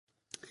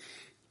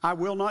I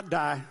will not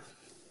die.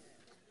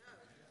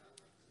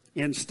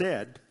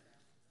 Instead,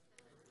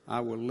 I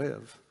will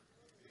live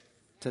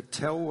to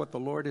tell what the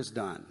Lord has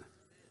done.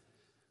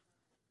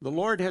 The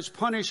Lord has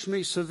punished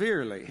me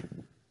severely,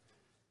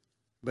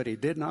 but he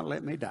did not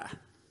let me die.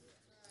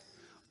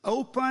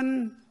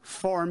 Open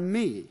for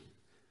me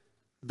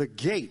the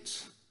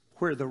gates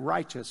where the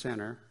righteous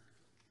enter,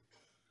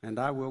 and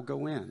I will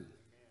go in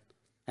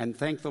and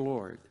thank the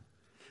Lord.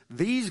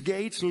 These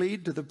gates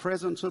lead to the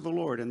presence of the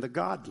Lord, and the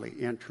godly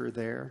enter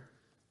there.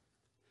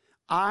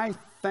 I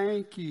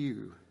thank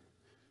you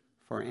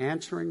for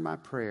answering my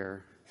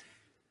prayer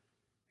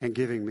and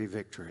giving me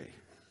victory.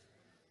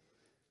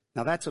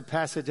 Now that's a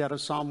passage out of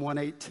Psalm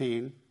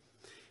 118,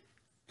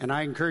 and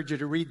I encourage you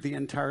to read the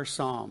entire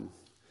psalm.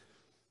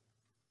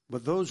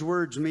 But those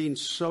words mean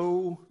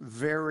so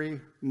very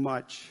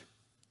much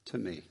to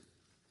me.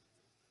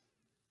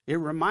 It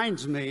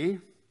reminds me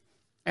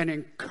and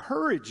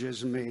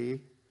encourages me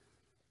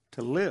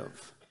to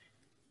live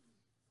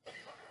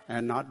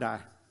and not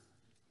die,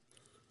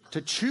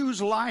 to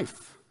choose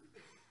life.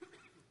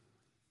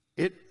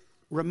 It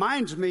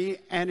reminds me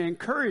and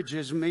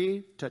encourages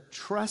me to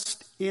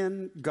trust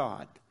in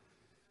God,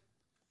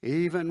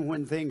 even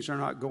when things are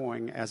not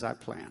going as I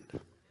planned.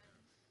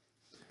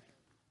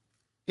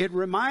 It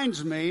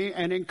reminds me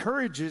and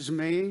encourages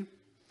me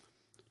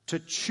to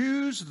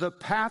choose the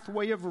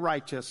pathway of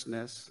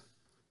righteousness.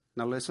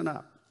 Now listen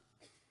up.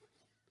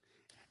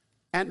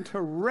 And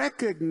to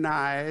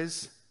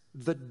recognize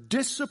the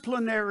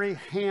disciplinary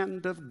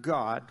hand of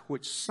God,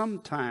 which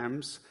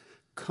sometimes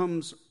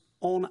comes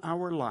on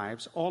our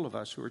lives, all of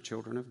us who are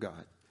children of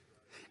God.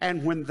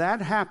 And when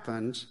that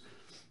happens,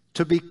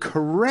 to be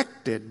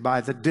corrected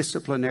by the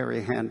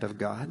disciplinary hand of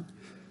God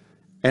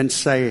and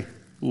say,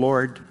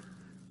 Lord,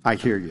 I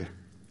hear you.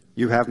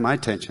 You have my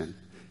attention.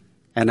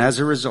 And as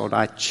a result,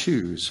 I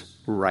choose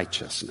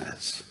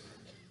righteousness.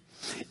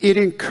 It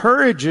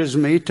encourages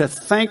me to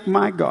thank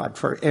my God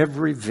for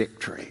every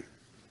victory.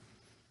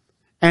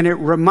 And it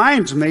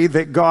reminds me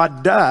that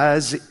God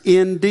does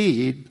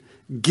indeed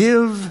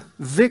give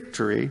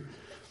victory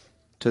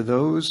to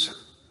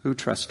those who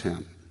trust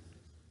him.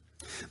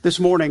 This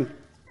morning,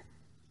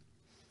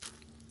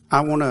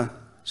 I want to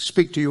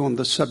speak to you on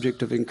the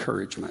subject of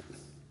encouragement.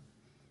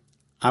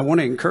 I want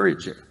to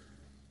encourage you.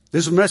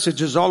 This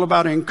message is all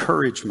about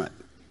encouragement.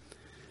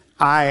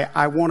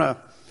 I want to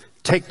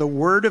take the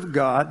Word of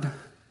God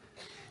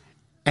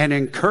and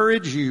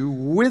encourage you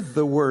with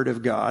the Word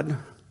of God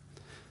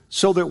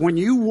so that when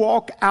you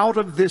walk out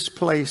of this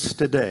place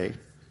today,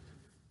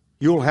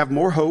 you'll have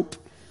more hope.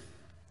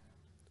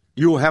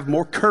 You'll have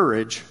more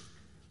courage.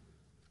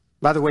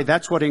 By the way,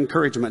 that's what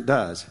encouragement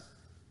does.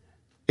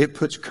 It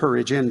puts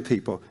courage in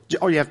people.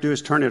 All you have to do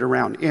is turn it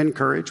around.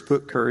 Encourage,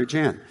 put courage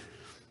in.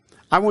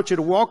 I want you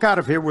to walk out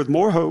of here with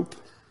more hope,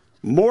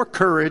 more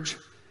courage,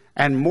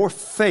 and more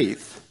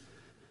faith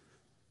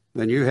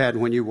than you had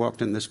when you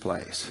walked in this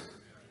place.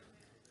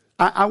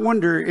 I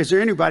wonder, is there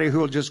anybody who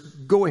will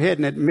just go ahead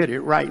and admit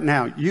it right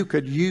now? You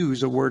could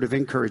use a word of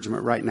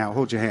encouragement right now.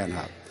 Hold your hand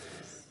up.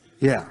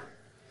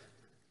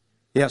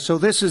 Yeah, so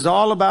this is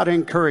all about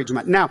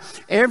encouragement. Now,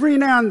 every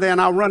now and then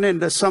I'll run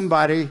into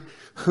somebody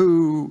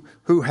who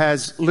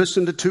has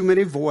listened to too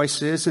many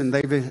voices and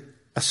they've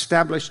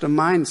established a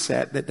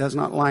mindset that does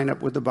not line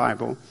up with the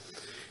Bible.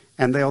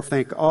 And they'll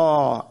think,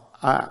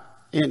 I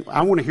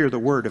want to hear the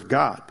Word of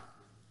God.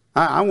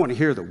 I want to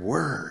hear the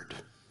Word.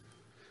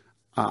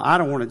 I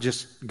don't want to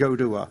just go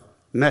to a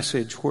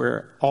message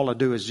where all I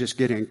do is just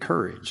get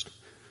encouraged.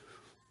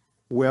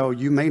 Well,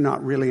 you may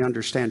not really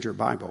understand your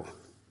Bible,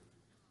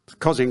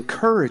 because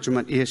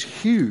encouragement is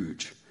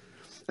huge.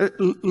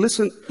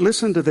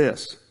 Listen to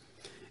this.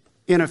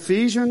 In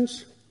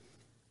Ephesians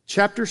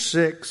chapter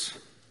 6,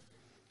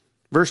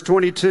 verse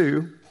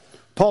 22,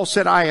 Paul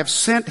said, I have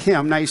sent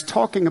him. Now he's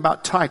talking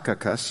about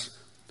Tychicus,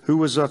 who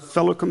was a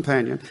fellow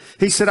companion.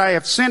 He said, I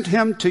have sent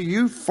him to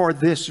you for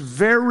this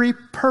very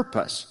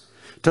purpose,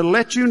 to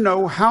let you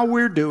know how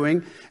we're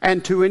doing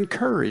and to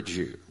encourage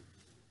you.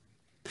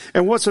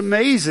 And what's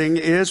amazing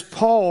is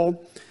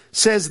Paul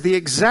says the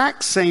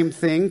exact same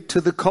thing to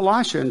the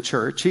Colossian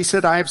church. He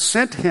said, I have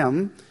sent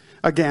him,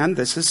 again,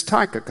 this is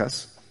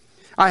Tychicus,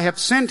 I have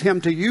sent him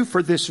to you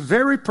for this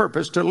very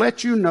purpose, to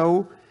let you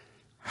know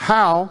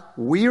how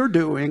we are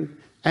doing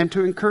and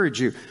to encourage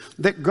you.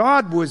 That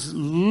God was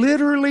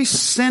literally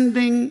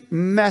sending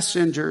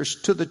messengers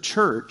to the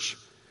church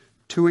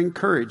to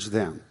encourage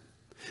them.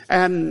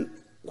 And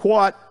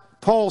what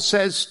Paul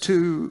says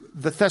to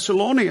the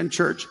Thessalonian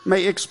church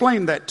may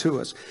explain that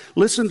to us.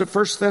 Listen to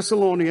 1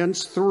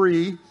 Thessalonians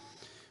 3,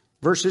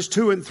 verses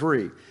 2 and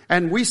 3.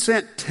 And we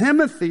sent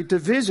Timothy to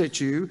visit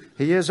you.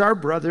 He is our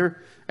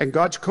brother and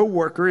God's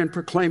co-worker in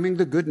proclaiming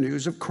the good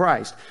news of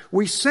Christ.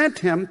 We sent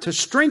him to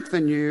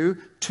strengthen you,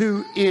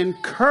 to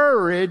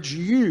encourage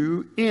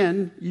you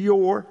in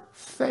your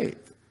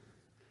faith.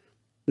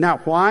 Now,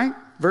 why?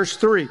 Verse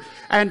 3,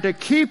 and to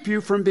keep you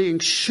from being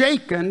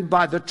shaken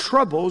by the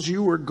troubles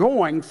you were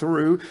going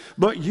through,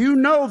 but you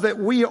know that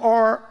we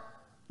are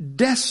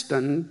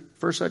destined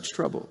for such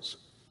troubles.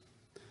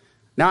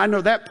 Now, I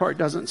know that part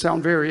doesn't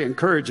sound very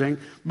encouraging,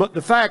 but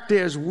the fact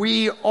is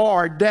we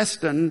are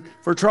destined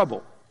for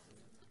trouble.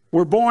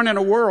 We're born in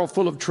a world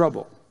full of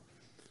trouble.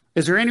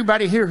 Is there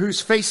anybody here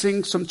who's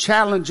facing some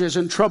challenges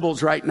and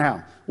troubles right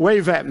now?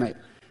 Wave at me.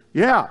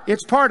 Yeah,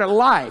 it's part of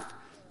life.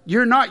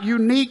 You're not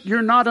unique.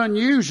 You're not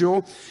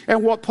unusual.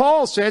 And what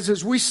Paul says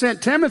is we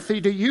sent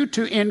Timothy to you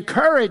to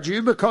encourage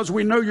you because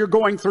we know you're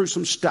going through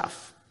some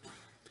stuff.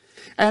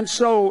 And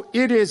so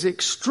it is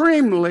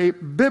extremely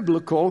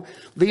biblical,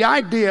 the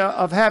idea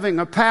of having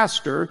a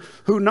pastor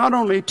who not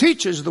only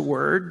teaches the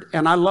word,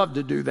 and I love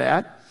to do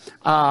that.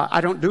 I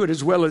don't do it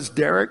as well as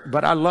Derek,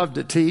 but I love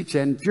to teach.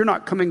 And if you're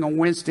not coming on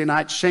Wednesday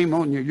night, shame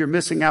on you. You're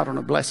missing out on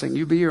a blessing.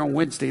 You be here on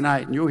Wednesday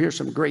night and you'll hear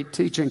some great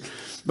teaching.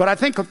 But I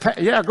think,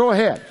 yeah, go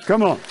ahead.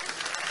 Come on.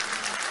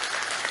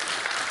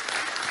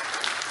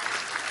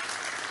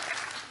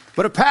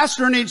 But a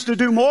pastor needs to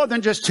do more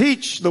than just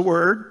teach the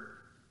word.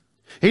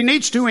 He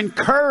needs to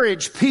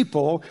encourage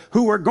people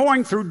who are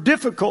going through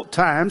difficult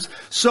times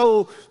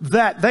so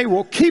that they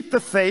will keep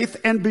the faith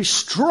and be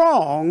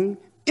strong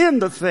in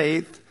the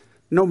faith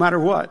no matter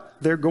what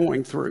they're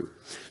going through.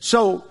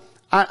 So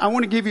I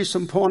want to give you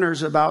some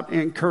pointers about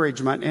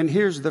encouragement. And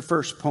here's the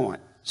first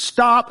point.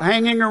 Stop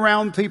hanging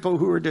around people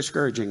who are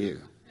discouraging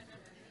you.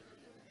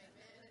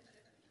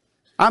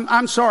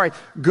 I'm sorry.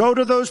 Go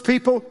to those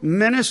people,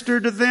 minister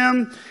to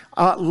them,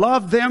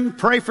 love them,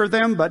 pray for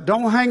them, but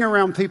don't hang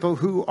around people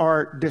who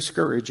are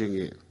discouraging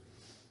you.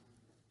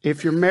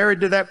 If you're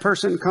married to that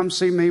person, come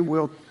see me.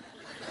 We'll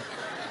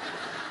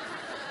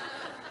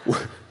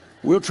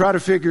try to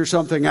figure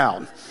something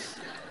out.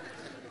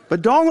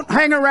 But don't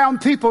hang around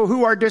people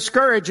who are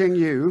discouraging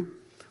you.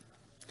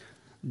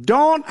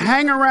 Don't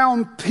hang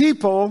around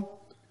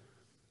people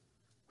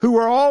who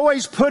are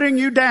always putting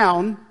you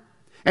down.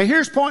 And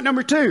here's point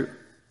number 2.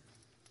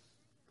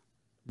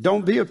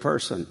 Don't be a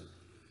person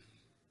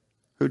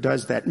who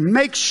does that.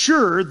 Make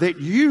sure that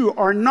you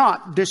are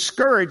not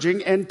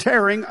discouraging and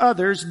tearing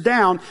others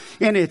down.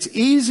 And it's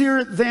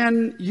easier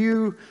than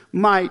you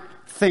might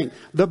think.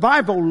 The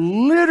Bible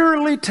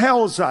literally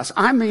tells us,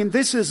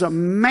 this is a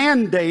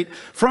mandate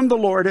from the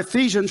Lord.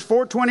 Ephesians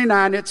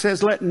 4:29, it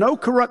says, let no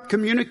corrupt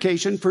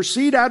communication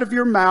proceed out of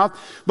your mouth,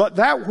 but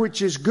that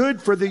which is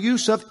good for the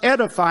use of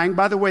edifying.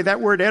 By the way,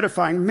 that word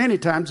edifying many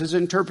times is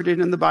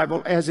interpreted in the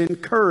Bible as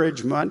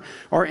encouragement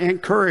or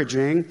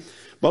encouraging.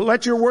 But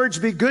let your words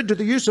be good to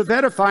the use of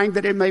edifying,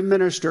 that it may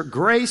minister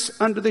grace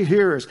unto the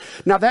hearers.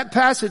 Now that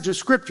passage of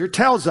Scripture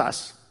tells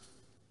us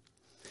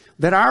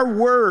that our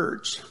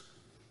words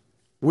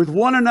with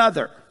one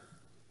another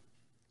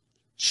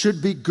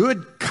should be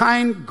good,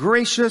 kind,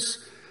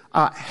 gracious,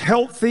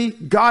 healthy,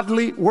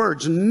 godly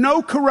words.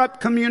 No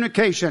corrupt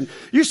communication.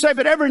 You say,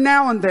 but every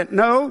now and then,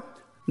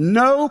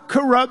 no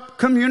corrupt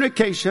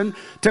communication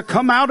to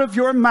come out of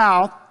your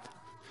mouth,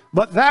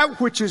 but that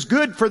which is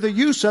good for the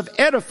use of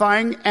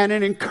edifying and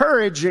in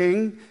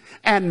encouraging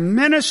and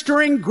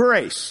ministering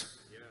grace.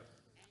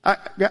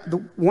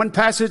 The one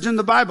passage in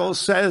the Bible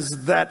says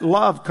that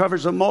love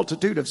covers a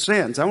multitude of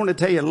sins. I want to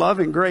tell you, love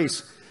and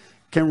grace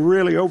can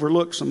really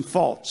overlook some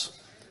faults.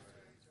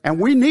 And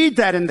we need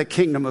that in the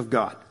kingdom of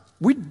God.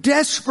 We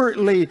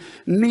desperately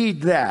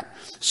need that.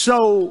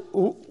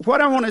 So what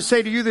I want to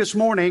say to you this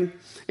morning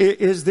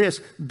is this.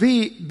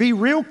 Be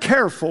real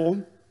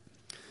careful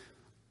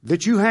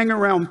that you hang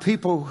around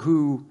people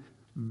who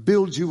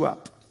build you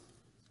up.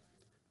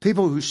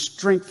 People who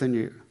strengthen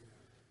you.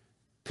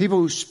 People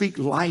who speak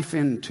life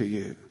into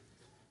you.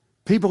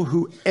 People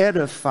who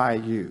edify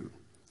you.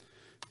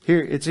 Here,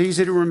 it's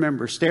easy to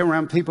remember. Stay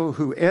around people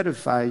who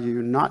edify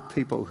you, not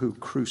people who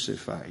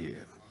crucify you.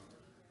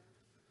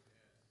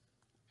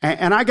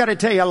 And I got to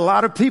tell you, a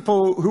lot of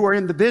people who are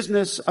in the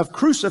business of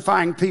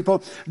crucifying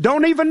people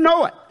don't even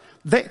know it.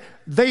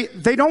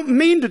 They don't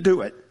mean to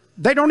do it.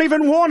 They don't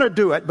even want to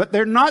do it, but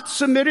they're not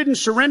submitted and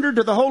surrendered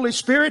to the Holy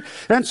Spirit.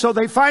 And so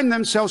they find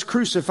themselves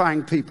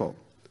crucifying people.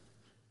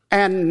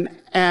 And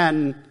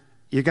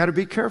you got to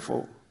be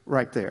careful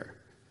right there.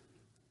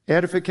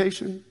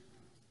 Edification,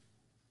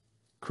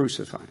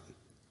 crucifying.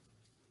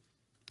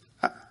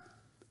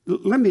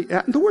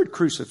 The word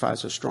crucify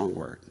is a strong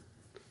word.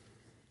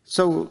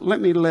 So let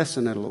me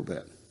lessen it a little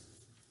bit.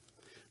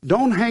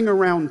 Don't hang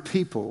around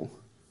people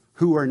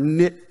who are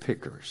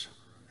nitpickers.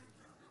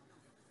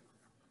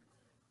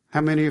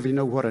 How many of you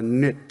know what a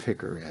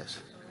nitpicker is?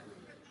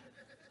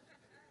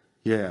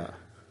 Yeah.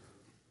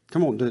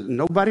 Come on,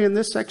 nobody in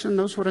this section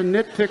knows what a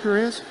nitpicker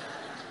is?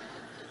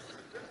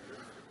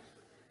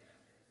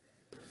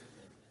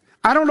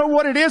 I don't know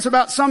what it is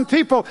about some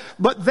people,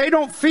 but they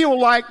don't feel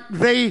like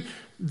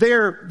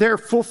they're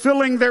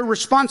fulfilling their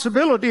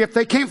responsibility if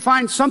they can't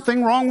find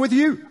something wrong with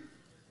you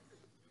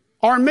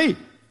or me.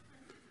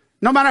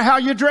 No matter how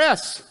you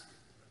dress,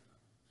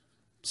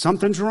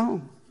 something's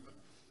wrong.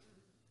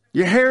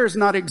 Your hair is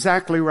not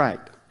exactly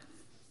right.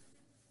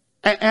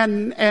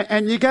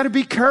 And you got to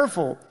be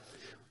careful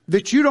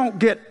that you don't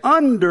get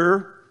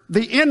under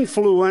the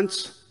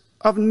influence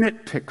of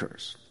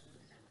nitpickers.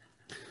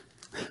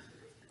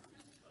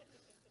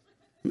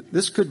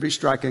 This could be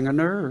striking a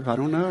nerve. I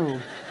don't know.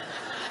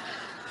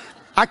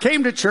 I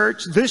came to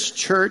church, this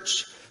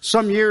church,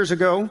 some years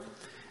ago,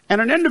 and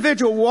an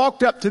individual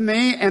walked up to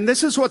me, and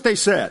this is what they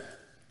said.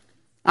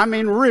 I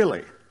mean,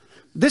 really.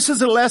 This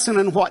is a lesson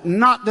in what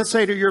not to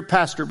say to your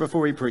pastor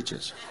before he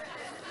preaches.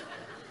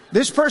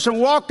 This person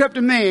walked up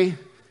to me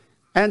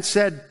and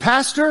said,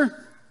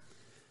 Pastor,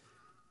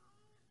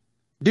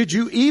 did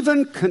you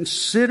even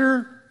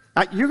consider,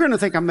 you're going to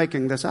think I'm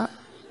making this up.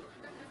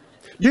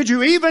 Did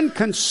you even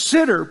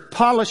consider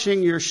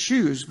polishing your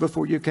shoes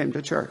before you came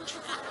to church?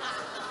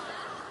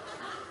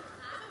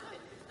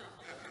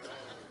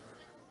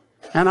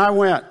 And I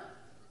went,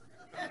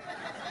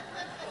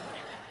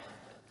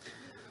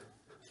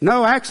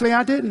 no, actually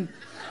I didn't.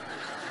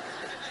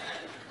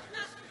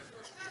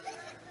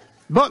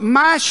 But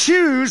my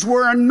shoes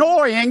were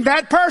annoying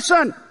that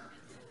person.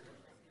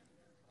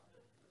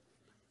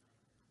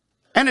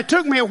 And it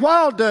took me a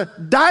while to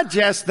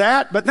digest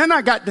that, but then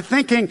I got to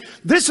thinking,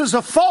 this is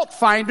a fault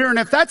finder, and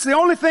if that's the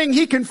only thing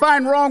he can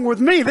find wrong with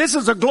me, this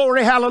is a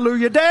glory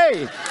hallelujah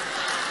day.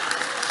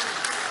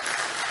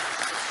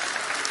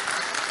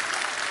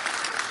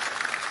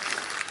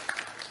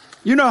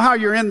 You know how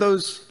you're in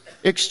those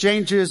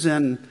exchanges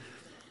and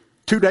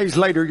 2 days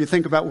later you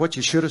think about what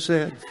you should have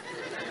said?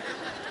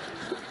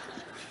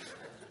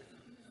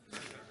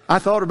 I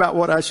thought about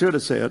what I should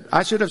have said.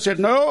 I should have said,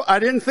 no, I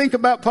didn't think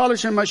about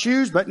polishing my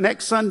shoes, but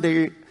next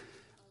Sunday,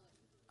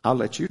 I'll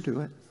let you do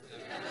it.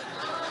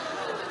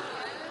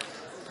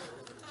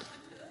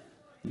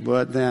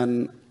 But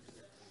then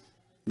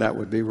that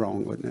would be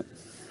wrong, wouldn't it?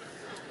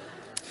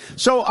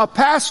 So a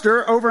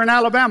pastor over in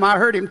Alabama, I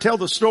heard him tell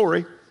the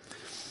story.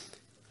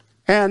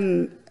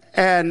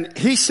 And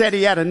he said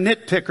he had a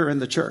nitpicker in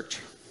the church.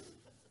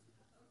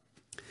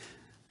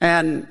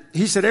 And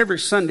he said every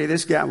Sunday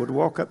this guy would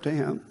walk up to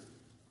him.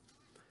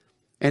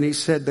 And he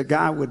said the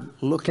guy would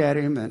look at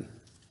him and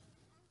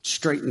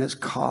straighten his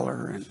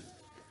collar and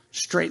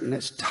straighten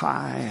his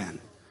tie. And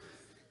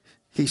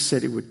he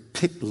said he would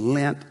pick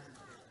lint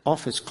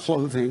off his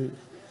clothing.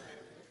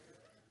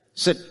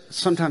 Said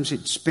sometimes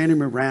he'd spin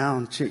him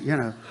around, you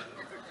know,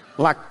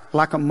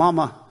 like a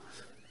mama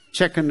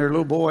checking their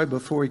little boy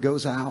before he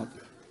goes out.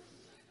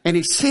 And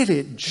he said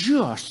it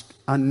just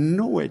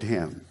annoyed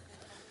him.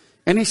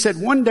 And he said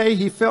one day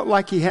he felt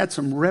like he had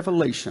some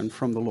revelation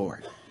from the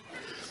Lord.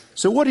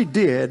 So what he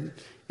did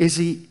is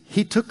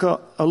he took a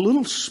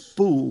little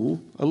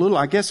spool,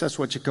 I guess that's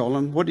what you call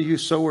them. What do you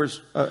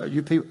sewers,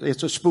 you people,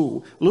 it's a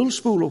spool, a little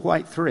spool of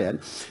white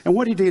thread. And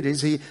what he did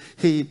is he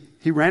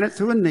ran it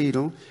through a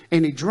needle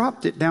and he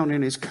dropped it down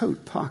in his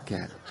coat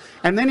pocket.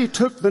 And then he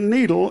took the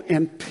needle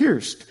and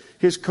pierced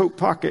his coat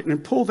pocket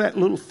and pulled that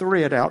little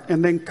thread out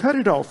and then cut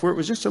it off where it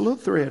was just a little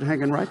thread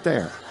hanging right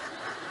there.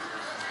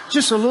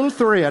 Just a little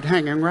thread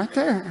hanging right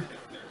there.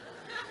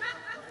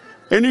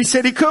 And he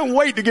said he couldn't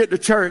wait to get to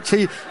church.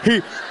 He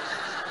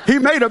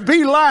made a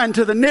beeline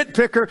to the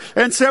nitpicker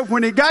and said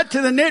when he got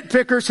to the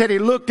nitpicker, said he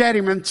looked at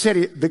him and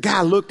said the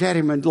guy looked at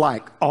him and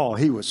like, oh,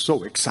 he was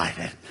so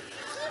excited.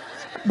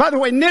 By the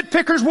way,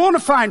 nitpickers want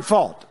to find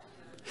fault.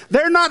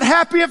 They're not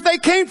happy if they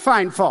can't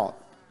find fault.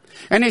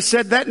 And he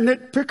said that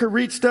nitpicker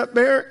reached up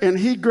there and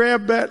he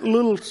grabbed that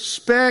little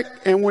speck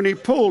and when he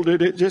pulled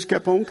it, it just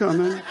kept on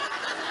coming.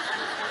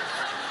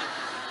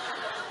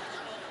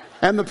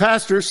 And the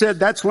pastor said,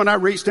 that's when I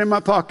reached in my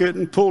pocket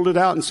and pulled it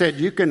out and said,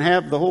 you can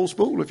have the whole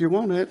spool if you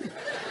want it.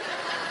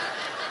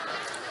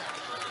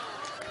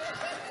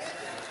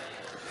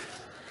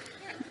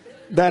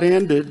 That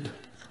ended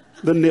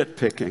the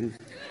nitpicking.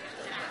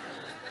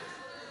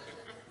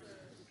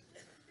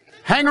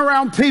 Hang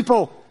around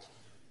people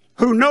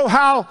who know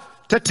how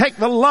to take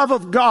the love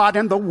of God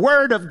and the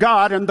Word of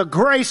God and the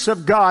grace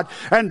of God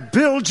and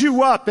build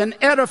you up and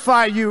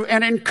edify you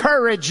and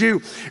encourage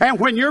you. And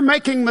when you're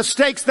making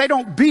mistakes, they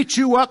don't beat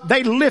you up,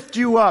 they lift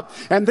you up.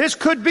 And this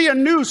could be a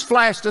news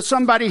flash to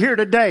somebody here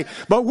today,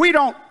 but we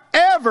don't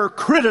ever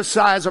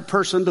criticize a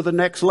person to the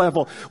next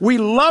level. We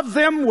love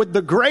them with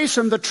the grace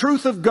and the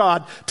truth of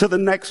God to the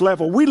next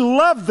level. We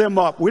love them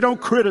up. We don't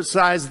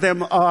criticize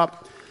them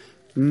up.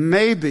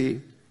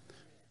 Maybe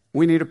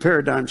we need a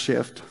paradigm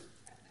shift.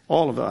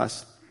 All of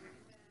us.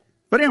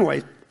 But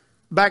anyway,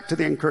 back to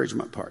the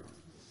encouragement part.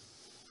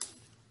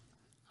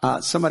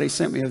 Somebody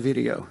sent me a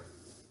video.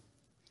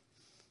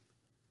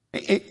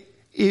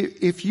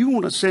 If you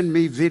want to send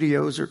me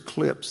videos or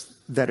clips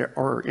that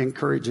are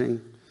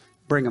encouraging,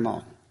 bring them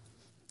on.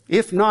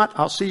 If not,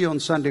 I'll see you on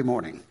Sunday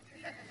morning.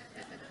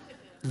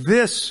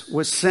 This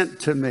was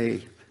sent to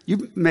me.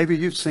 Maybe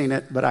you've seen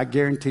it, but I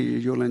guarantee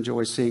you'll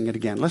enjoy seeing it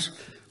again.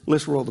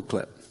 Let's roll the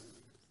clip.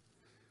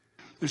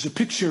 There's a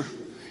picture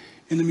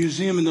in the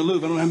museum in the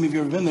Louvre. I don't know how many of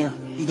you have ever been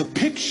there. The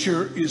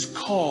picture is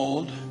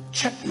called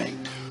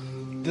Checkmate.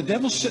 The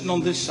devil's sitting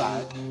on this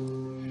side.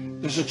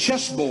 There's a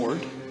chessboard,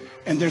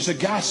 and there's a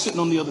guy sitting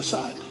on the other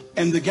side.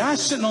 And the guy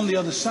sitting on the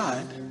other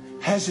side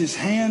has his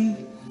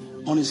hand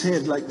on his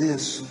head like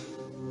this.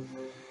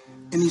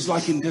 And he's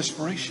like in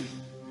desperation.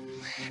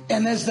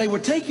 And as they were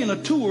taking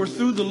a tour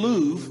through the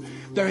Louvre,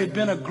 there had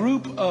been a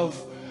group of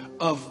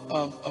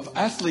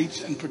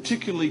athletes, and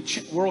particularly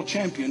world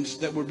champions,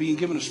 that were being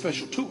given a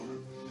special tour.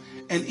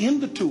 And in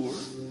the tour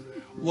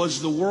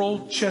was the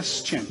world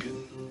chess champion.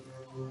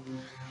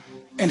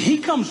 And he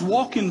comes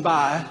walking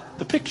by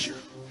the picture.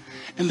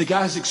 And the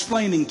guy's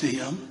explaining to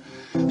him,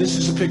 this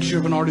is a picture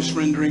of an artist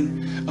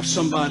rendering of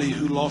somebody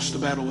who lost the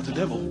battle with the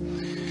devil.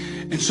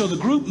 And so the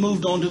group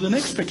moved on to the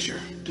next picture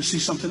to see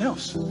something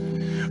else.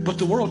 But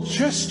the world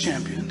chess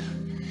champion,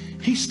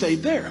 he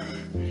stayed there.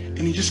 And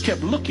he just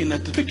kept looking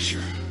at the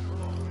picture.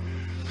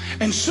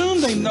 And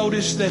soon they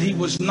noticed that he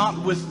was not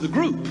with the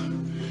group.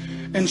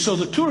 And so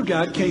the tour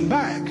guide came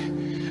back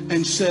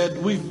and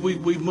said, we've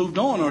moved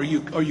on. Are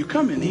you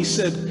coming? He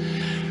said,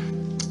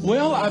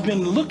 well, I've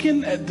been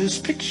looking at this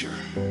picture.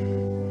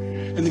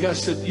 And the guy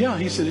said, yeah.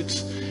 He said,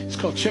 it's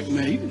called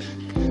Checkmate.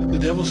 The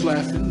devil's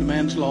laughing. The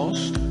man's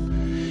lost.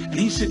 And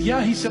he said,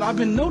 yeah. He said, I've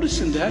been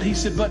noticing that. He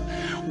said, but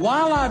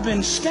while I've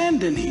been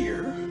standing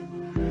here,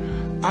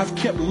 I've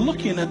kept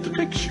looking at the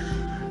picture.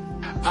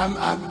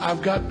 I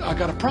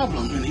got a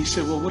problem. And he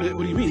said, well, what do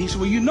you mean? He said,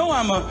 well, you know,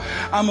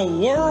 I'm a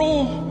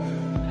world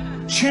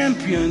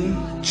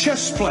champion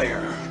chess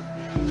player,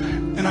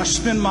 and I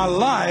spend my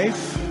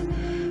life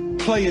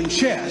playing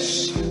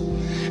chess.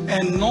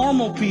 And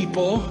normal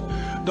people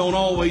don't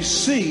always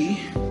see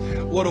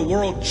what a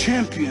world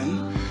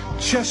champion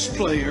chess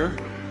player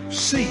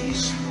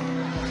sees.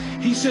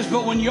 He says,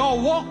 but when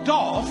y'all walked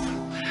off,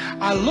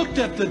 I looked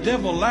at the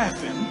devil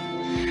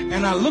laughing,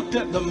 and I looked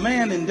at the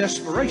man in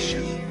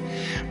desperation.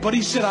 But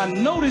he said, I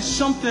noticed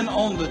something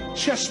on the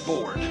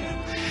chessboard.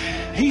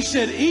 He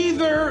said,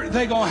 either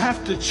they're going to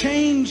have to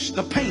change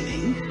the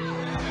painting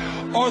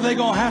or they're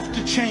going to have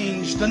to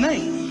change the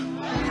name.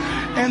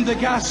 And the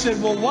guy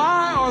said, well,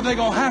 why are they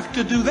going to have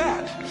to do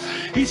that?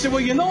 He said, well,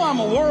 you know, I'm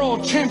a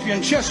world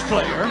champion chess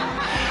player.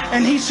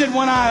 And he said,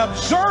 when I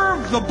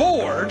observed the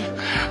board,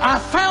 I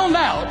found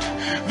out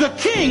the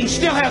king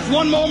still has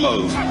one more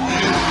move.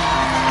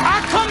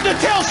 I come to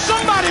tell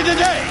somebody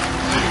today,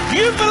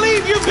 you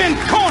believe you've been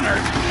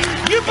cornered.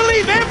 You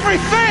believe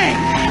everything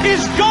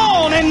is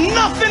gone and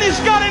nothing has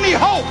got any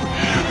hope.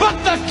 But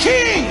the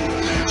king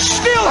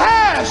still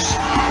has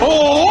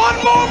one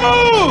more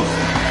move.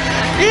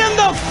 In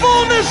the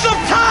fullness of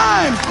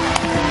time,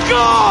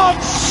 God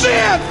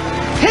sent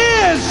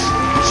his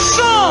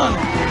son.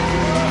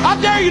 I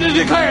dare you to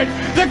declare it.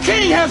 The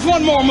king has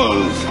one more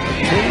move.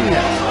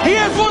 He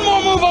has one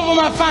more move over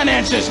my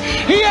finances.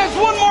 He has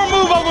one more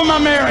move over my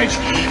marriage.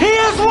 He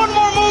has one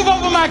more move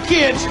over my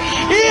kids.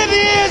 It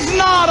is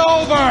not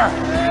over.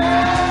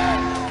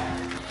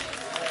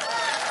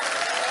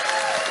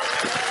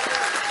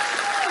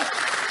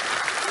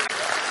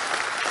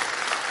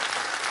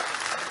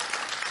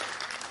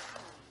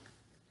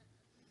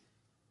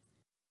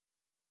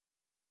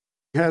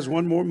 He has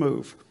one more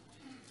move.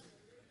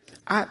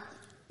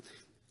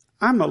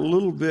 I'm a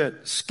little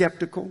bit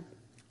skeptical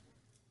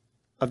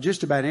of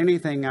just about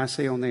anything I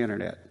see on the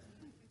internet.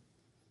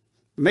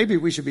 Maybe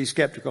we should be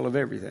skeptical of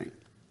everything.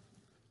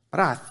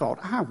 But I thought,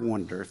 I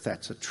wonder if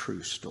that's a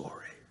true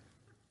story.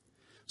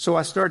 So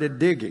I started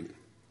digging.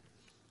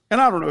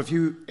 And I don't know if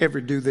you ever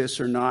do this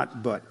or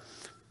not, but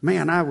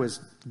man, I was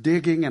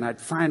digging and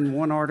I'd find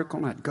one article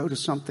and I'd go to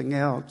something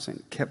else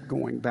and kept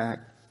going back.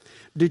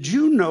 Did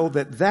you know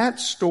that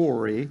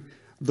story,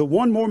 the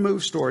One More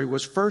Move story,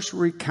 was first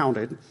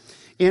recounted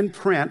in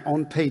print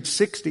on page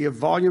 60 of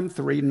volume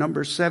 3,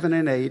 numbers 7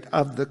 and 8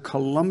 of the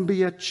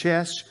Columbia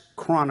Chess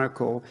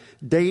Chronicle,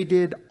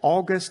 dated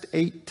August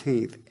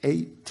 18th,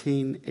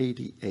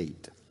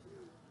 1888.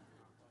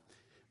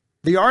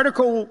 The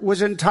article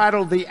was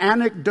entitled The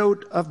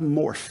Anecdote of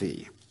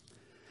Morphy.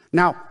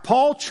 Now,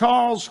 Paul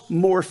Charles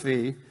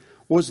Morphy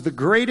was the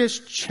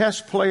greatest chess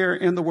player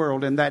in the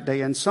world in that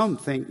day, and some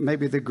think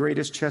maybe the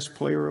greatest chess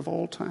player of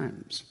all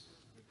times.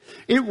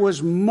 It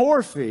was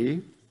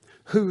Morphy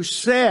who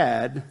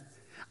said,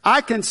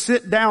 I can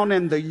sit down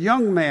in the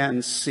young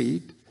man's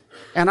seat,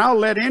 and I'll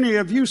let any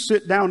of you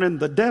sit down in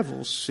the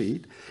devil's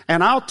seat,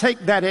 and I'll take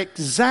that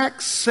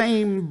exact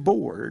same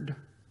board,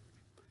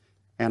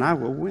 and I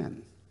will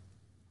win.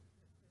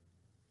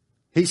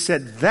 He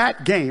said,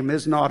 that game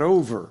is not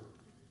over.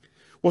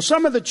 Well,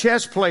 some of the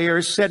chess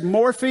players said,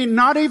 Morphy,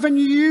 not even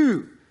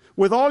you,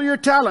 with all your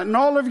talent and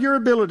all of your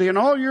ability and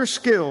all your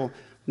skill,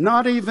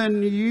 not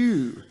even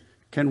you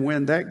can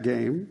win that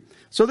game.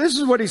 So this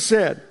is what he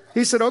said.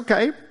 He said,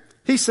 okay.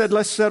 He said,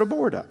 let's set a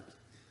board up.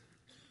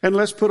 And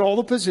let's put all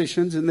the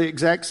positions in the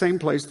exact same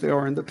place they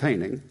are in the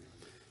painting.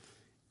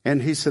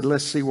 And he said,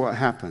 let's see what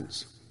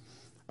happens.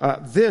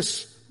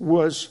 This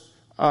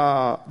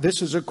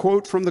is a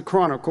quote from the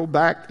Chronicle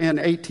back in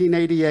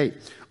 1888.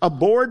 A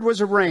board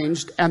was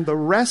arranged and the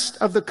rest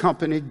of the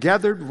company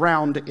gathered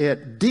round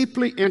it,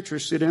 deeply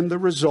interested in the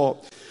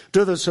result.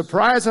 To the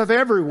surprise of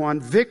everyone,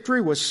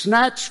 victory was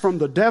snatched from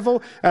the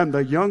devil and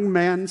the young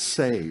man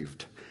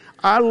saved.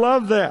 I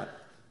love that.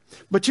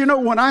 But you know,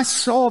 when I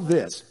saw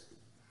this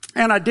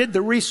and I did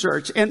the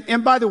research,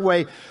 and by the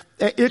way,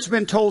 it's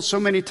been told so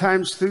many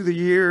times through the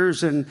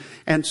years and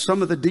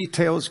some of the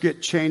details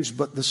get changed,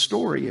 but the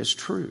story is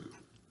true.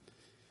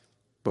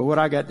 But what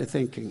I got to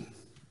thinking,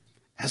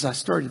 as I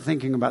started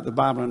thinking about the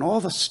Bible and all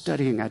the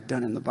studying I'd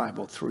done in the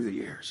Bible through the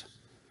years,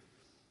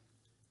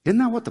 Isn't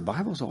that what the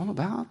Bible's all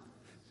about?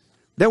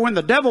 That when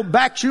the devil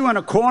backs you in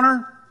a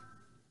corner,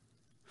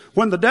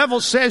 when the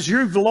devil says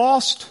you've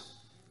lost,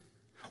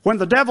 when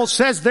the devil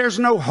says there's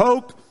no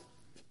hope,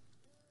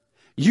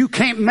 you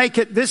can't make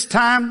it this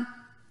time,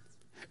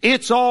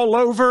 it's all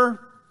over,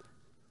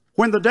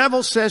 when the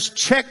devil says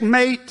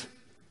checkmate,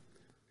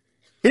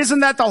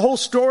 isn't that the whole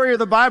story of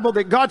the Bible,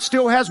 that God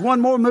still has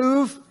one more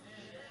move?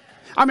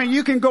 I mean,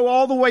 you can go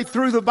all the way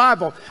through the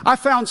Bible. I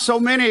found so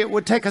many, it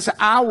would take us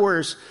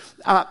hours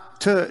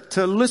to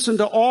listen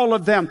to all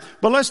of them.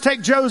 But let's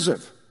take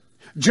Joseph.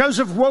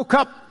 Joseph woke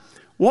up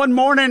one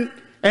morning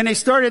and he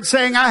started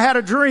saying, I had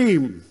a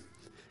dream.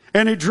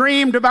 And he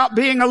dreamed about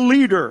being a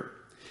leader.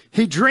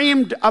 He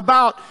dreamed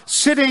about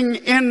sitting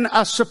in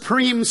a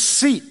supreme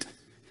seat.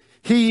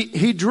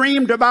 He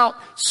dreamed about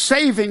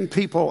saving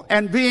people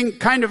and being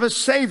kind of a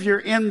savior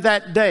in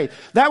that day.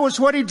 That was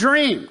what he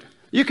dreamed.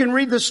 You can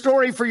read the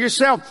story for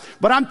yourself.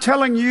 But I'm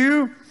telling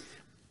you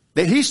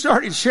that he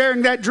started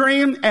sharing that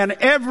dream and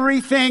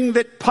everything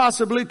that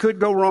possibly could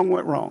go wrong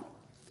went wrong.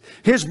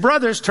 His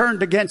brothers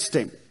turned against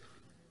him.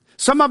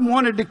 Some of them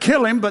wanted to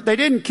kill him, but they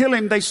didn't kill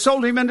him. They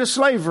sold him into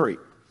slavery.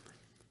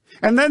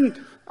 And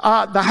then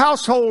the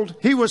household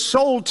he was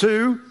sold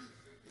to,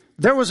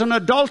 there was an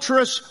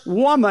adulterous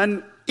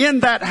woman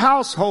in that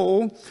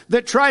household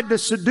that tried to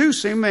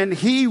seduce him, and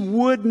he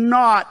would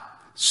not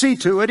see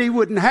to it. He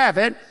wouldn't have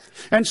it.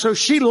 And so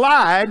she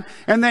lied,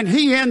 and then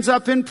he ends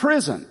up in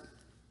prison.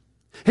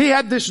 He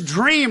had this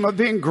dream of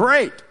being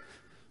great,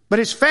 but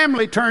his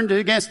family turned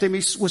against him.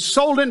 He was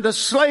sold into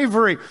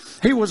slavery.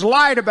 He was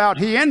lied about.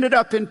 He ended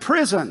up in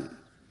prison.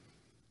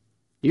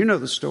 You know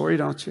the story,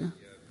 don't you?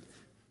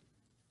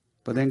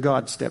 But then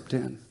God stepped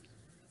in.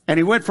 And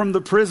he went from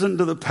the prison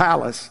to the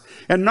palace.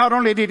 And not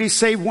only did he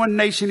save one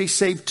nation, he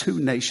saved two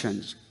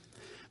nations.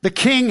 The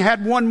king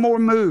had one more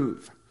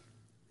move.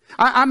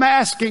 I'm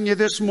asking you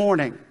this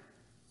morning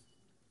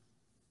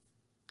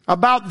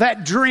about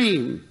that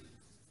dream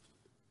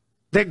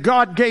that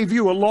God gave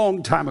you a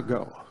long time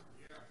ago.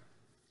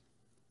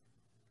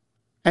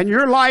 And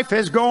your life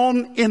has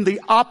gone in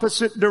the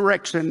opposite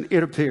direction,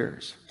 it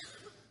appears.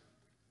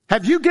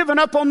 Have you given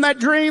up on that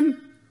dream?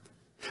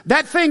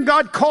 That thing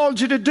God called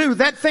you to do,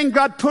 that thing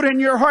God put in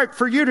your heart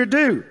for you to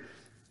do.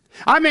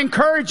 I'm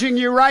encouraging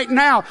you right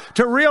now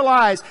to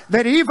realize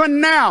that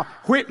even now,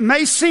 it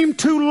may seem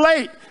too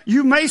late.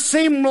 You may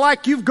seem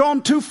like you've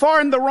gone too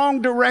far in the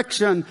wrong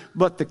direction,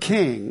 but the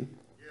king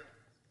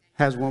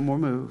has one more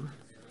move.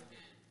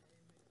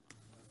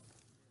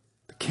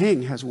 The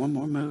king has one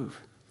more move.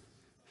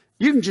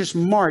 You can just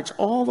march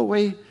all the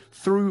way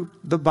through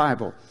the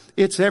Bible.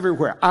 It's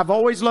everywhere. I've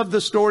always loved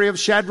the story of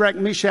Shadrach,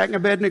 Meshach, and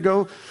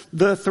Abednego,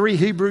 the three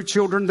Hebrew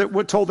children that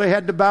were told they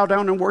had to bow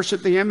down and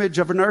worship the image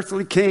of an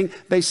earthly king.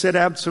 They said,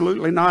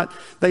 absolutely not.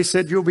 They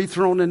said, you'll be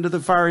thrown into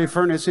the fiery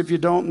furnace if you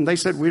don't. And they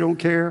said, we don't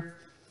care.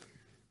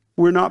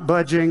 We're not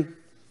budging.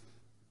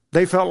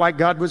 They felt like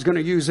God was going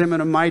to use them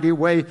in a mighty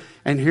way.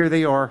 And here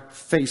they are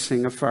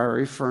facing a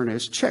fiery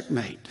furnace.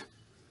 Checkmate.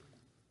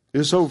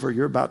 It's over.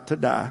 You're about to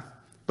die.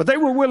 But they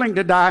were willing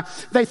to die.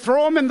 They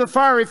throw them in the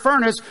fiery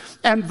furnace.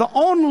 And the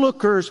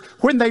onlookers,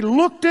 when they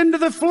looked into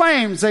the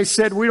flames, they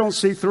said, we don't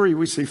see three,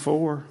 we see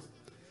four.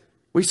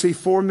 We see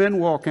four men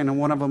walking, and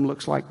one of them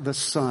looks like the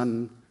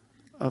Son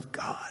of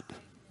God.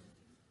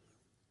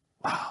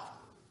 Wow.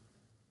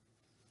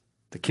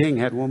 The king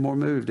had one more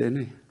move,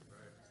 didn't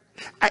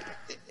he?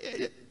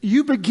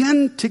 You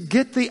begin to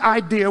get the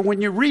idea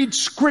when you read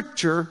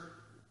Scripture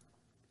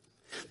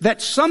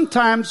that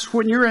sometimes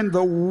when you're in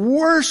the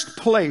worst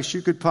place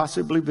you could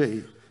possibly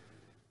be,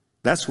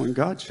 that's when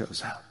God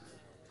shows up.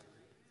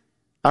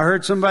 I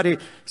heard somebody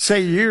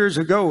say years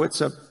ago,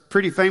 it's a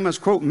pretty famous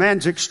quote,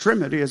 man's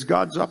extremity is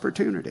God's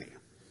opportunity.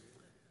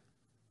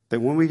 That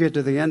when we get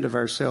to the end of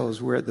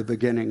ourselves, we're at the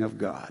beginning of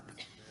God.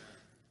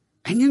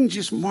 And you can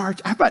just march.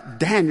 How about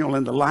Daniel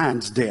in the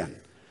lion's den?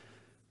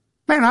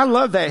 Man, I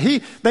love that.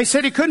 They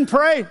said he couldn't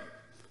pray.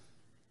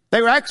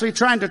 They were actually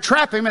trying to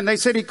trap him, and they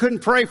said he couldn't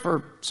pray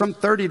for some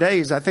 30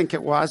 days, I think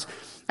it was.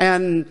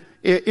 And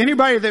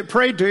anybody that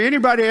prayed to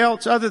anybody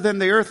else other than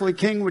the earthly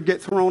king would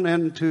get thrown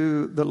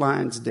into the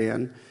lion's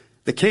den.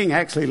 The king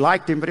actually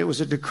liked him, but it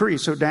was a decree,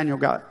 so Daniel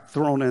got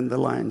thrown in the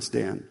lion's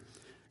den.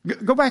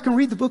 Go back and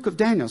read the book of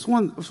Daniel. It's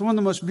one of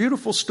the most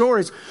beautiful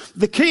stories.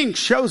 The king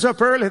shows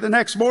up early the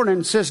next morning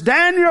and says,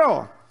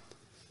 Daniel,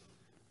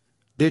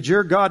 did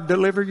your God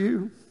deliver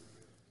you?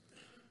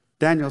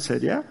 Daniel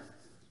said, yeah.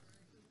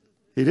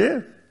 He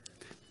did.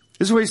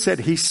 This is what he said.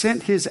 He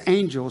sent his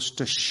angels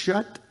to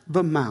shut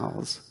the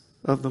mouths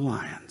of the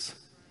lions.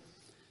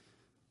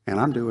 And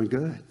I'm doing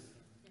good.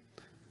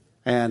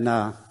 And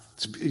I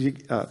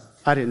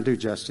didn't do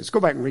justice. Go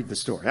back and read the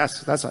story. That's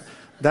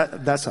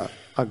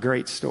a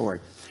great story.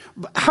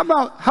 But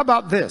how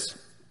about this?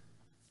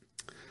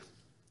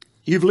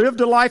 You've lived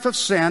a life of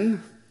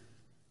sin.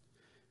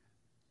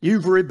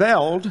 You've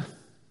rebelled.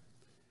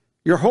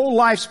 Your whole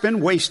life's been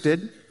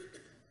wasted.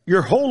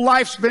 Your whole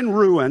life's been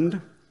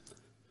ruined.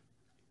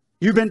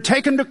 You've been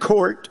taken to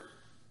court.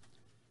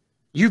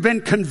 You've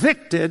been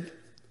convicted.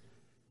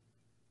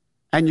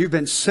 and you've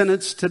been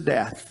sentenced to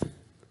death,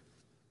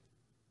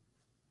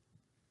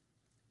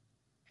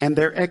 and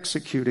they're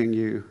executing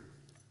you,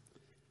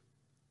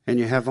 and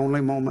you have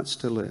only moments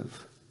to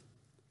live.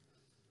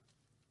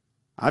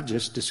 I've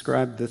just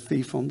described the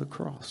thief on the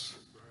cross.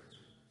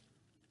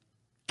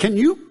 Can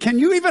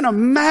you even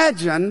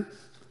imagine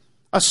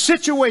a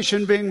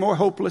situation being more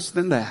hopeless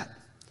than that?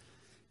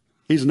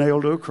 He's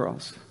nailed to a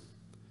cross.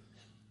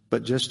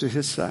 But just to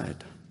his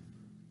side,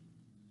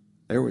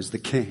 there was the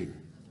king.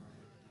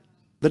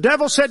 The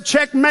devil said,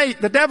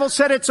 checkmate. The devil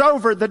said, it's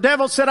over. The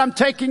devil said, I'm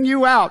taking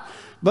you out.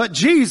 But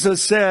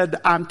Jesus said,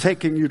 I'm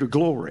taking you to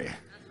glory.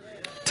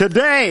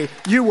 Today,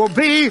 you will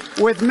be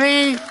with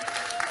me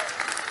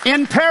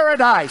in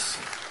paradise.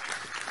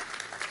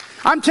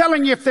 I'm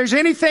telling you, if there's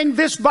anything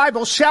this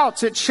Bible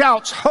shouts, it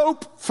shouts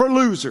hope for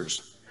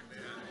losers.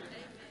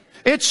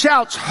 It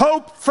shouts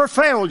hope for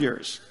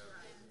failures.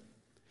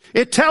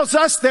 It tells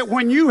us that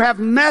when you have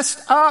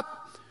messed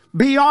up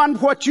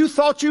beyond what you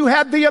thought you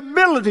had the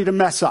ability to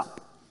mess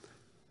up,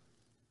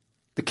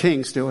 the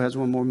king still has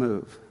one more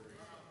move.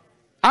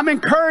 I'm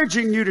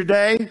encouraging you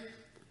today.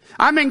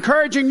 I'm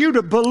encouraging you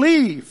to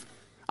believe.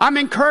 I'm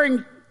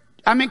encouraging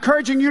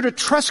you to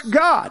trust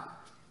God.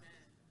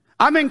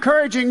 I'm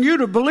encouraging you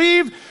to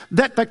believe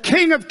that the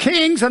King of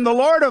Kings and the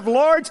Lord of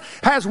Lords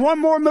has one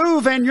more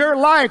move in your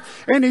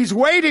life, and He's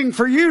waiting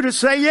for you to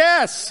say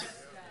yes.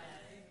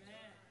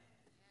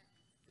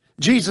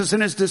 Jesus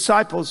and His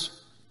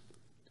disciples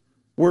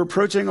were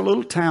approaching a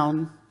little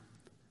town.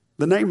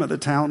 The name of the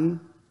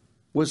town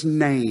was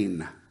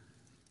Nain.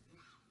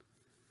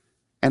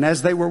 And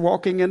as they were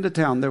walking into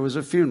town, there was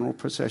a funeral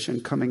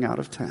procession coming out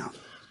of town.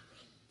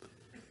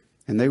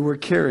 And they were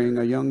carrying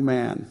a young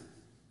man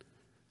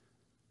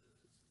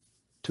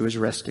to his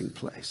resting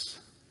place.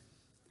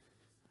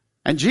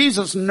 And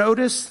Jesus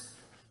noticed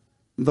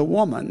the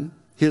woman,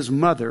 his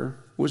mother,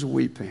 was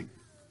weeping.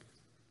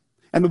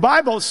 And the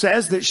Bible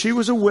says that she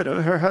was a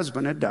widow. Her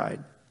husband had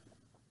died.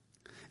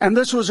 And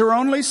this was her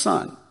only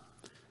son.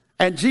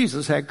 And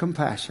Jesus had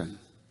compassion.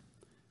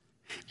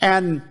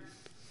 And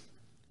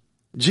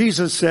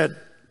Jesus said,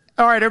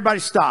 all right, everybody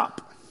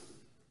stop.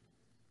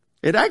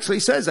 It actually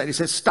says that. He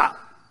says, stop.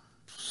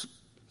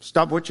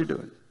 Stop what you're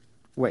doing.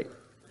 Wait.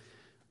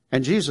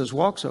 And Jesus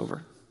walks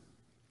over.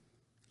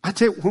 I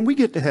tell you, when we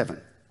get to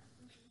heaven,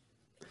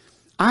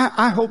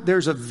 I hope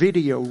there's a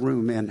video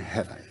room in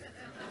heaven.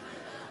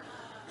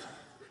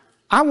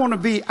 I want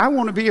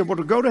to be able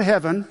to go to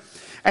heaven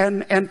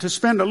and to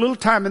spend a little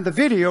time in the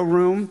video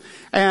room,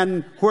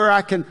 and where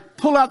I can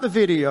pull out the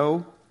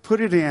video,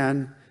 put it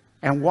in,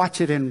 and watch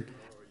it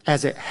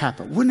as it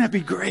happened. Wouldn't that be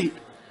great?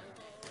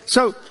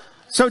 So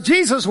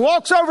Jesus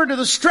walks over to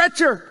the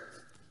stretcher,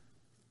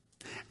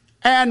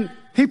 and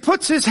He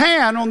puts His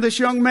hand on this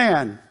young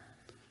man,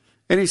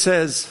 and He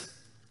says,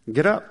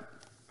 get up.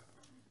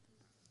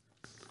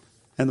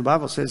 And the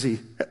Bible says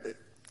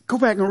go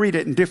back and read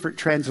it in different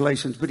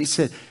translations, but he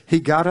said he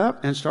got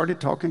up and started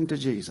talking to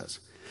Jesus.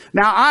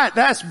 Now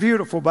that's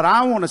beautiful, but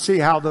I want to see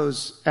how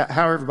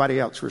everybody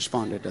else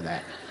responded to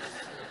that.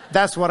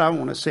 That's what I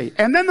want to see.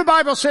 And then the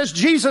Bible says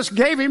Jesus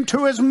gave him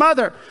to his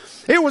mother.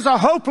 It was a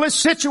hopeless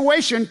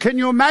situation. Can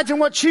you imagine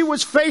what she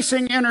was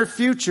facing in her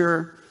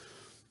future?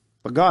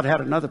 But God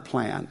had another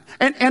plan.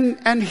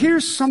 And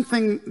here's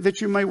something that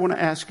you may want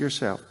to ask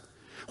yourself.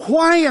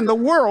 Why in the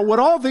world would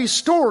all these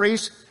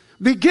stories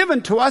be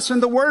given to us in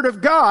the Word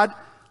of God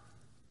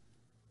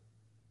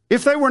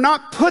if they were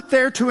not put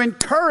there to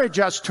encourage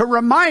us, to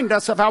remind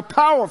us of how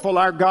powerful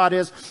our God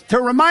is, to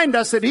remind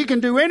us that He can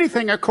do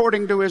anything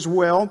according to His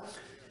will?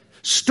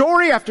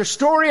 Story after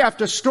story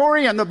after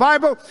story in the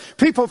Bible,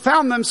 people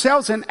found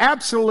themselves in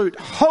absolute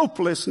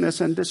hopelessness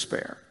and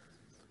despair.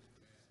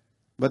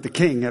 But the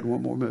king had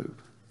one more move.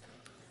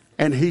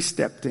 And He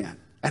stepped in.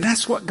 And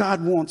that's what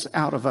God wants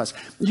out of us.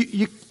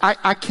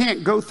 I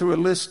can't go through a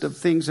list of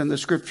things in the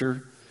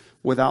Scripture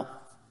without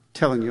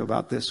telling you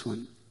about this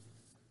one.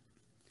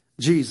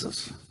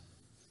 Jesus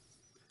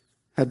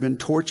had been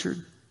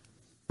tortured.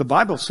 The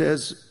Bible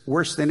says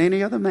worse than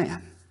any other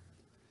man.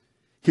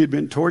 He had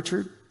been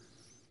tortured.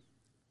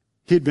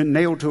 He had been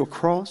nailed to a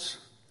cross.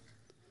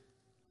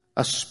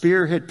 A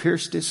spear had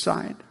pierced His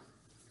side.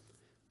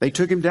 They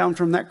took Him down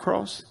from that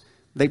cross.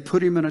 They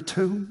put Him in a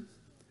tomb.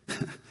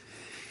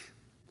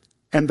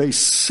 And they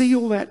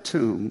sealed that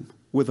tomb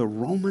with a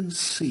Roman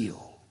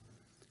seal.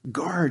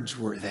 Guards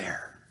were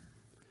there.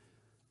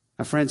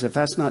 Now, friends, if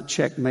that's not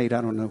checkmate,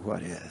 I don't know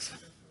what is.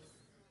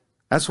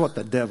 That's what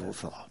the devil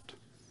thought.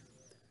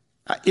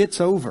 It's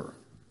over.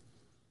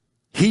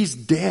 He's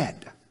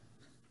dead.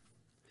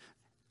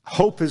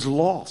 Hope is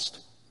lost.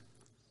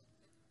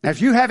 Now,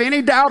 if you have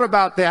any doubt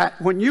about that,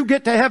 when you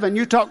get to heaven,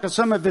 you talk to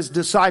some of His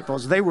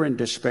disciples, they were in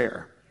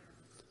despair.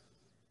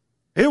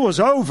 It was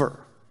over.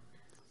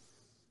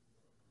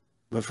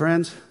 But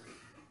friends,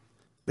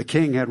 the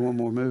king had one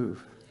more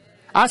move.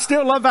 I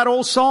still love that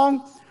old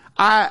song.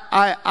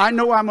 I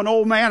know I'm an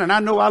old man, and I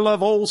know I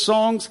love old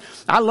songs.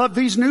 I love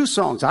these new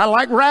songs. I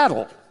like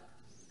Rattle.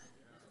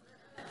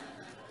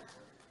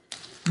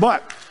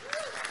 But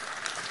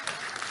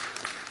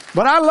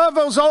But I love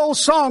those old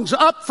songs.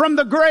 Up from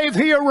the grave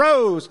he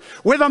arose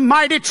with a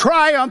mighty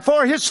triumph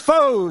for his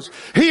foes.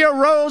 He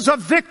arose a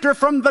victor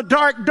from the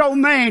dark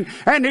domain,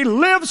 and he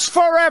lives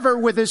forever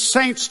with his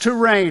saints to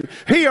reign.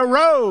 He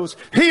arose.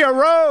 He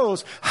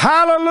arose.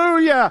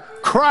 Hallelujah.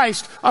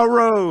 Christ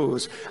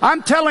arose.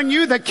 I'm telling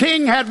you, the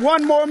king had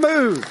one more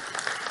move.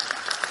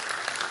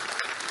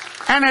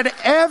 And at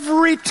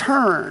every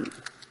turn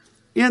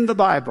in the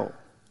Bible,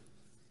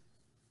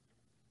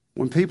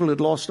 when people had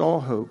lost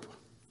all hope,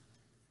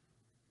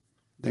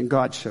 then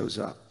God shows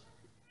up.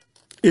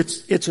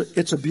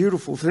 It's a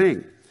beautiful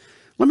thing.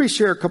 Let me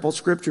share a couple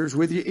scriptures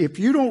with you. If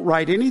you don't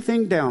write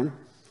anything down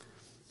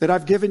that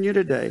I've given you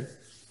today,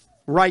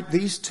 write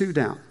these two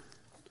down.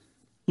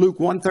 Luke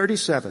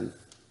 1:37.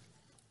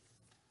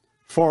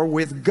 For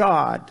with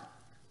God,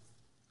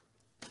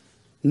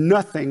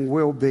 nothing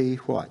will be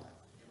what?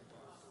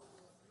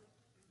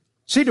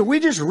 See, do we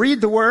just read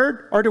the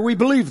word or do we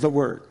believe the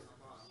word?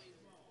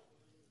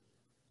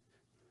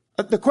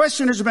 The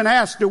question has been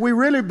asked, do we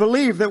really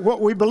believe that what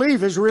we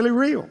believe is really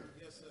real?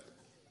 Yes, sir.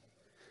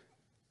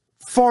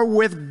 For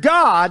with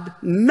God,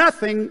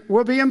 nothing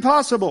will be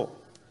impossible.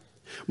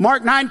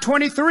 Mark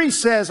 9:23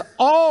 says,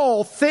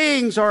 all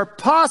things are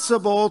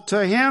possible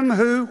to him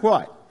who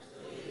what?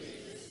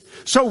 Believes.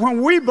 So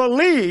when we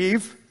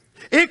believe,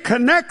 it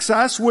connects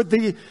us with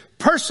the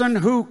person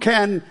who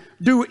can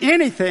do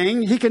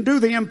anything. He can do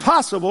the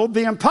impossible.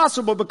 The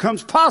impossible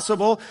becomes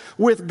possible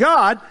with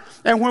God.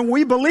 And when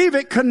we believe,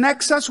 it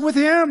connects us with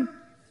him.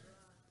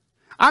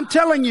 I'm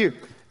telling you,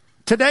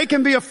 today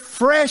can be a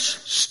fresh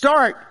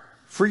start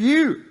for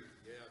you.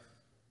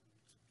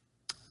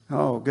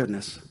 Oh,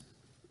 goodness.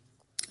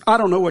 I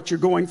don't know what you're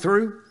going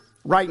through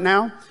right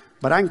now,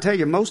 but I can tell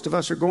you most of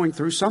us are going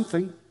through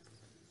something.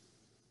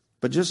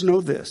 But just know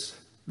this.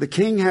 The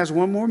king has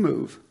one more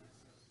move.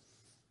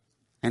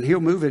 And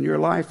he'll move in your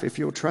life if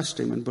you'll trust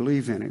him and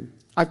believe in him.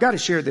 I've got to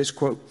share this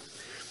quote.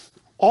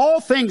 All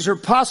things are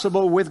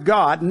possible with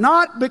God,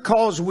 not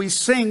because we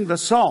sing the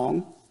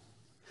song,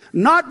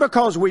 not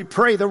because we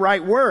pray the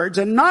right words,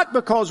 and not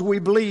because we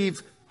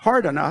believe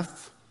hard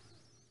enough.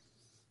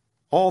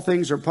 All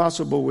things are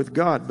possible with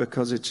God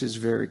because it's his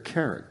very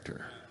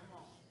character.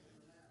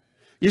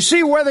 You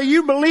see, whether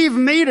you believe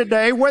me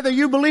today, whether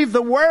you believe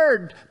the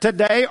word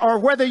today, or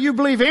whether you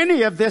believe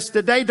any of this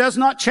today does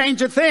not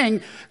change a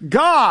thing.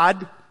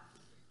 God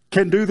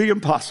can do the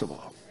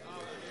impossible.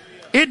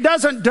 It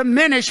doesn't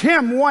diminish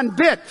him one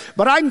bit.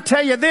 But I can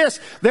tell you this,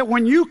 that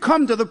when you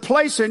come to the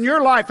place in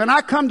your life, and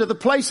I come to the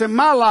place in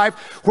my life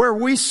where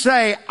we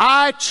say,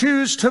 I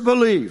choose to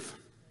believe.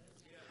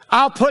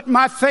 I'll put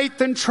my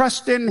faith and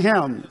trust in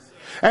him.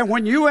 And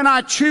when you and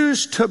I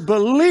choose to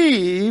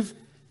believe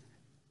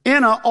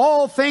in a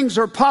all things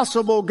are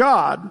possible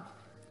God,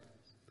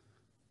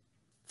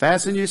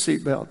 fasten your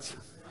seatbelts.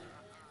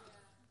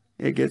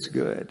 It gets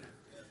good.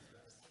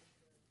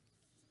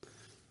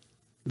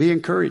 Be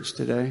encouraged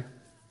today.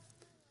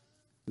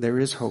 There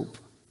is hope.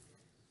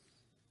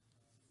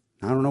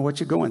 I don't know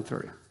what you're going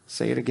through.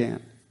 Say it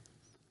again.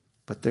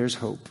 But there's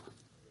hope.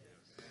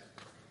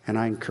 And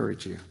I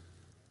encourage you.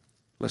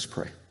 Let's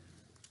pray.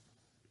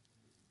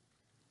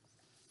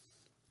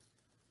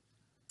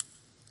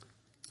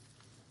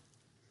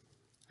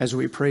 As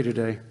we pray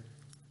today,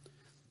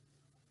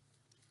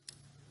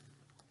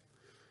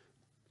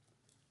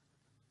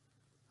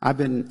 I've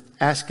been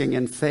asking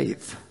in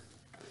faith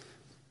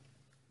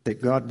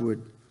that God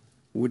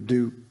would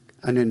do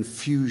an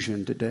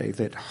infusion today,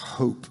 that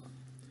hope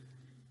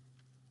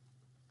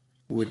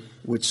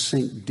would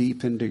sink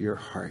deep into your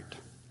heart.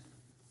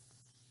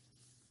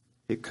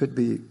 It could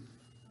be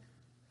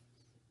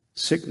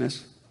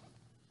sickness.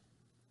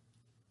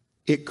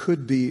 It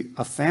could be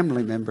a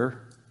family member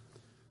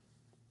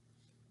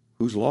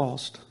who's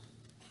lost.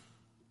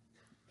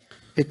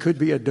 It could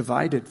be a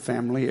divided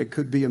family. It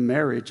could be a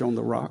marriage on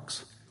the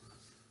rocks.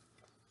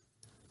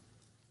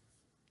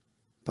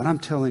 But I'm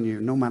telling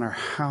you, no matter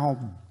how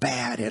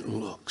bad it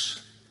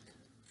looks,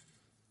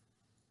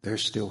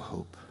 there's still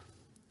hope.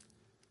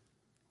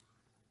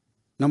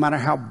 No matter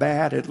how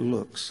bad it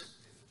looks,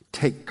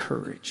 take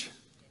courage.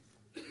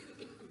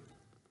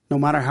 No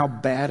matter how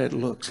bad it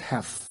looks,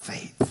 have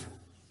faith.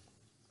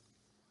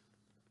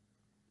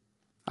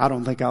 I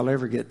don't think I'll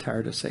ever get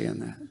tired of saying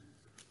that.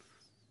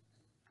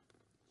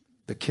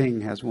 The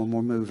King has one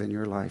more move in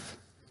your life.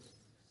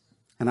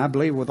 And I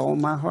believe with all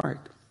my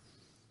heart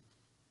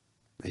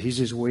that he's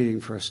just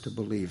waiting for us to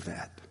believe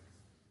that.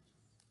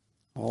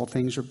 All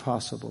things are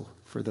possible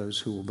for those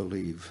who will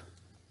believe.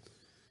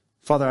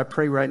 Father, I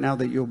pray right now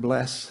that you'll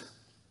bless.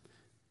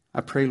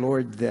 I pray,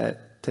 Lord,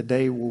 that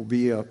today will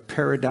be a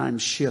paradigm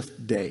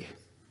shift day.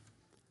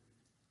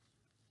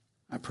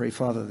 I pray,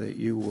 Father, that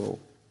you will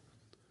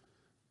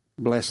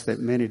bless that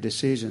many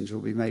decisions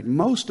will be made.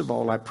 Most of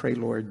all, I pray,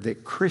 Lord,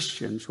 that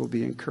Christians will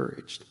be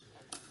encouraged.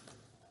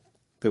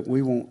 That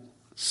we won't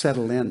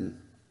settle in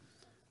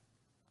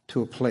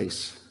to a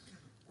place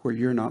where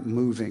you're not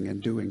moving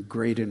and doing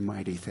great and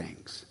mighty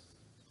things.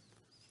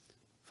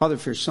 Father,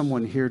 if there's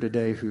someone here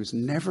today who's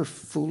never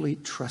fully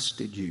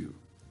trusted you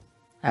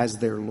as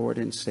their Lord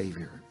and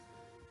Savior,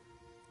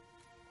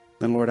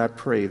 then Lord, I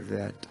pray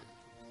that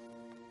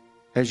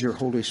as your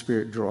Holy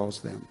Spirit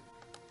draws them,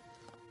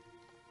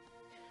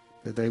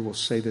 that they will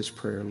say this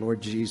prayer: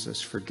 Lord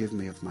Jesus, forgive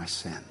me of my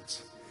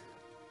sins.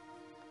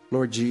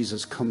 Lord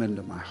Jesus, come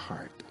into my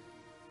heart.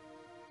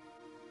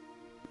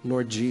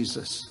 Lord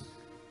Jesus,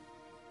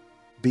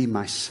 be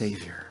my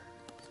Savior.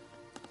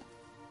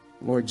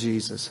 Lord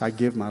Jesus, I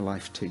give my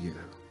life to you.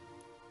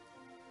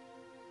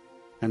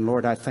 And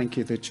Lord, I thank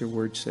you that your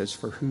word says,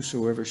 for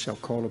whosoever shall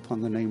call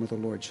upon the name of the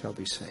Lord shall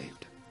be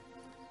saved.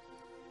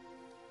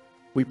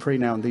 We pray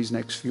now in these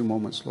next few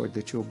moments, Lord,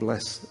 that you'll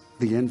bless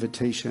the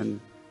invitation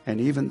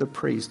and even the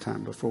praise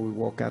time before we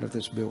walk out of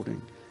this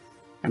building.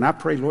 And I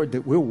pray, Lord,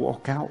 that we'll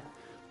walk out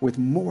with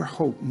more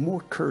hope,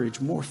 more courage,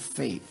 more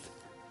faith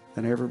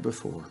than ever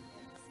before.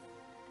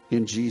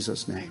 In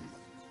Jesus' name.